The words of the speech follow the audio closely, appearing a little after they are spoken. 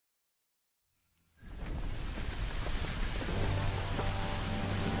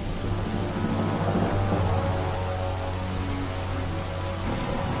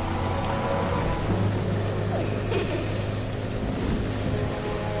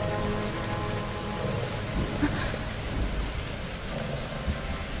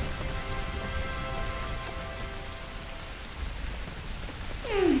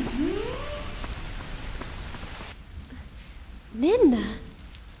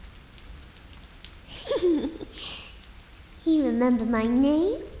remember my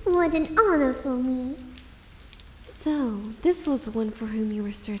name? What an honor for me. So, this was the one for whom you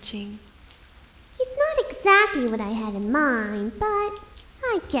were searching. It's not exactly what I had in mind, but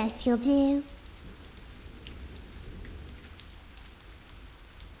I guess you'll do.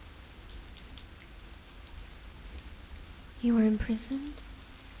 You were imprisoned?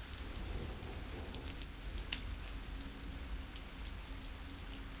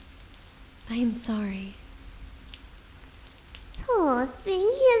 I am sorry. Poor thing, he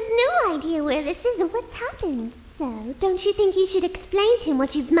has no idea where this is or what's happened. So, don't you think you should explain to him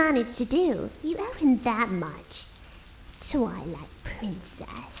what you've managed to do? You owe him that much. Twilight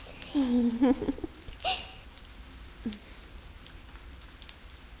Princess.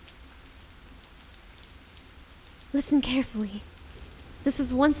 Listen carefully. This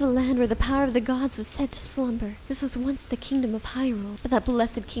was once a land where the power of the gods was said to slumber. This was once the kingdom of Hyrule, but that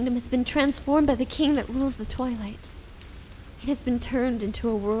blessed kingdom has been transformed by the king that rules the Twilight. It has been turned into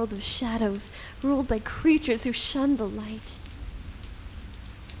a world of shadows, ruled by creatures who shun the light.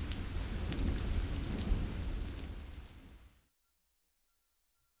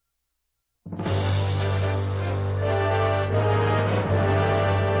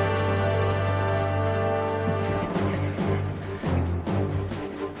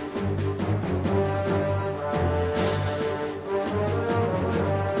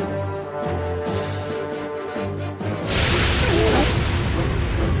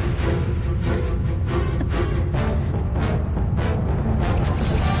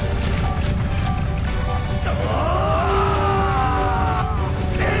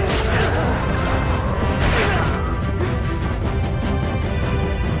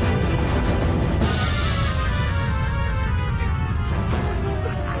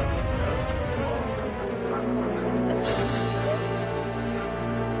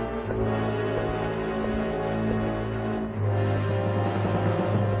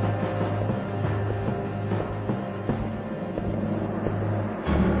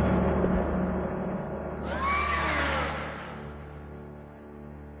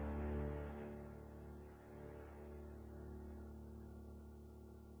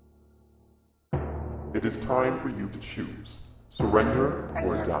 It is time for you to choose. Surrender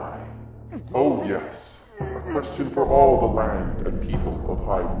or die. Oh yes, a question for all the land and people of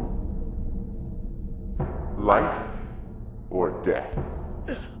Hyrule. Life or death?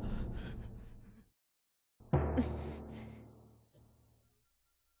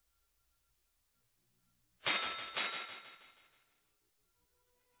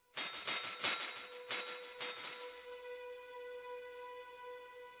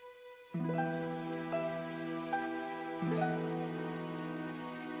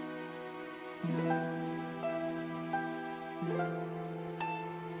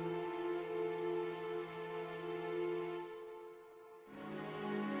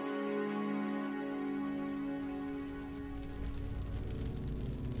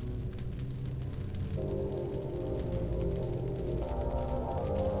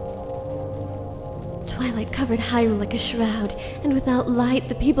 Twilight covered Hyrule like a shroud, and without light,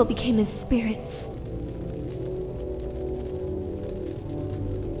 the people became as spirits.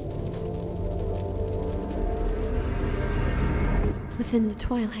 Within the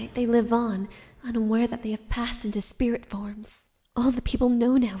Twilight, they live on, unaware that they have passed into spirit forms. All the people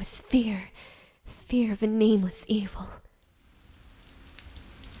know now is fear. Fear of a nameless evil.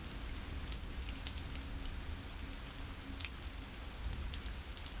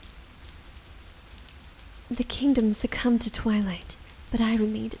 The kingdom succumbed to Twilight, but I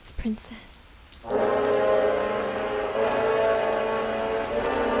remained its princess. I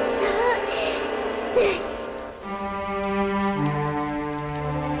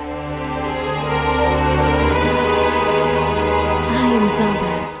am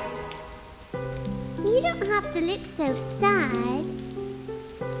Zelda. You don't have to look so sad.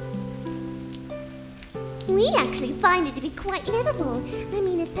 We actually find it to be quite livable. I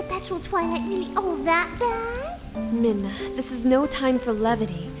mean, is perpetual twilight really all that bad? Midna, this is no time for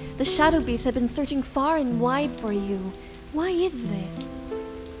levity. The Shadow Beasts have been searching far and wide for you. Why is this?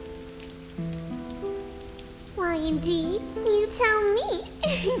 Why indeed? You tell me.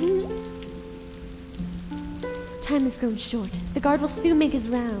 Time has grown short. The guard will soon make his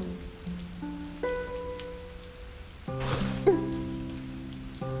rounds.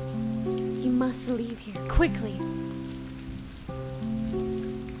 You must leave here, quickly.